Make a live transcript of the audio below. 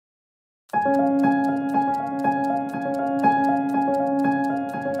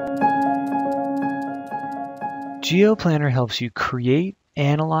GeoPlanner helps you create,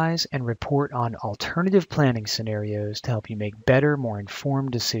 analyze, and report on alternative planning scenarios to help you make better, more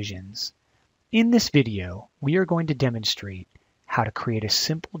informed decisions. In this video, we are going to demonstrate how to create a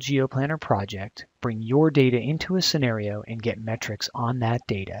simple GeoPlanner project, bring your data into a scenario, and get metrics on that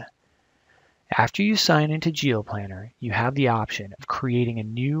data. After you sign into GeoPlanner, you have the option of creating a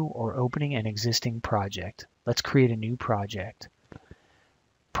new or opening an existing project. Let's create a new project.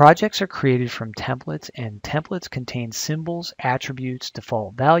 Projects are created from templates, and templates contain symbols, attributes,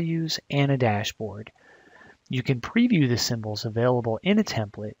 default values, and a dashboard. You can preview the symbols available in a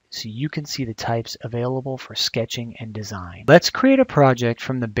template so you can see the types available for sketching and design. Let's create a project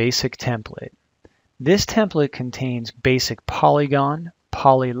from the basic template. This template contains basic polygon,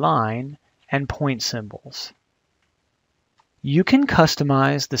 polyline, and point symbols. You can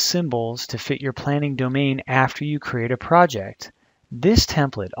customize the symbols to fit your planning domain after you create a project. This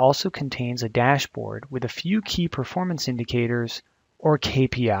template also contains a dashboard with a few key performance indicators or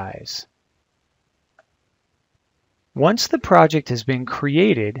KPIs. Once the project has been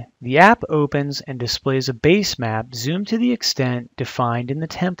created, the app opens and displays a base map zoomed to the extent defined in the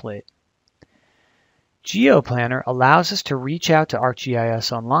template. GeoPlanner allows us to reach out to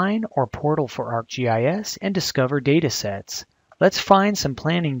ArcGIS Online or Portal for ArcGIS and discover data sets. Let's find some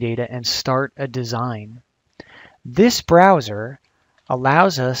planning data and start a design. This browser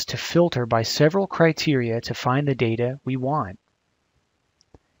allows us to filter by several criteria to find the data we want.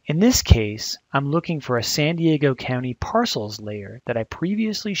 In this case, I'm looking for a San Diego County parcels layer that I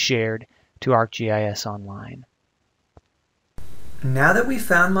previously shared to ArcGIS Online. Now that we've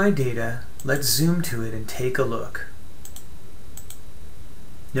found my data, let's zoom to it and take a look.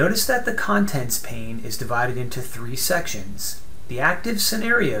 Notice that the Contents pane is divided into 3 sections. The Active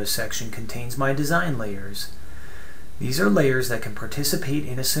Scenarios section contains my design layers. These are layers that can participate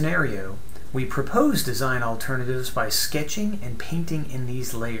in a scenario. We propose design alternatives by sketching and painting in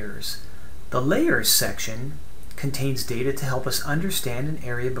these layers. The Layers section contains data to help us understand an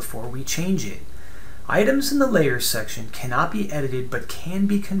area before we change it. Items in the Layers section cannot be edited but can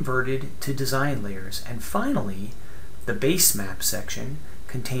be converted to design layers. And finally, the Base Map section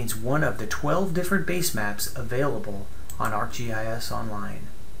contains one of the 12 different base maps available on ArcGIS Online.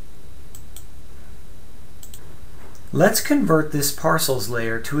 Let's convert this parcels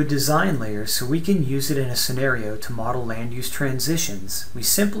layer to a design layer so we can use it in a scenario to model land use transitions. We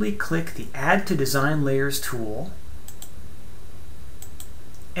simply click the Add to Design Layers tool,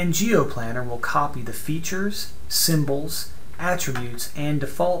 and GeoPlanner will copy the features, symbols, attributes, and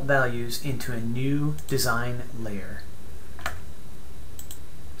default values into a new design layer.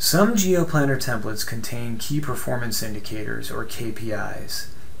 Some GeoPlanner templates contain key performance indicators or KPIs.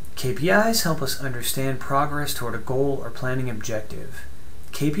 KPIs help us understand progress toward a goal or planning objective.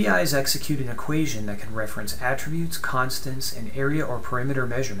 KPIs execute an equation that can reference attributes, constants, and area or perimeter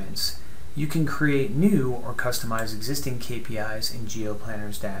measurements. You can create new or customize existing KPIs in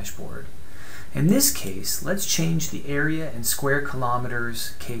GeoPlanner's dashboard. In this case, let's change the area and square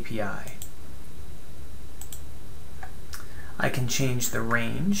kilometers KPI. I can change the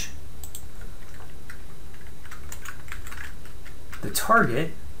range, the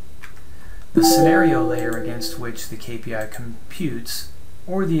target, the scenario layer against which the KPI computes,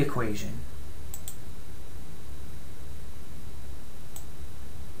 or the equation.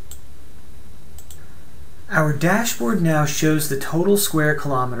 Our dashboard now shows the total square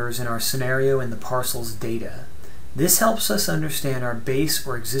kilometers in our scenario in the parcels data. This helps us understand our base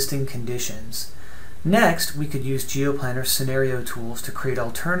or existing conditions. Next, we could use GeoPlanner scenario tools to create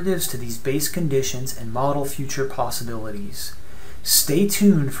alternatives to these base conditions and model future possibilities. Stay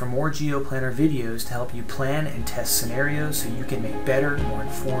tuned for more GeoPlanner videos to help you plan and test scenarios so you can make better, more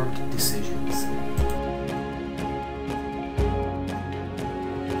informed decisions.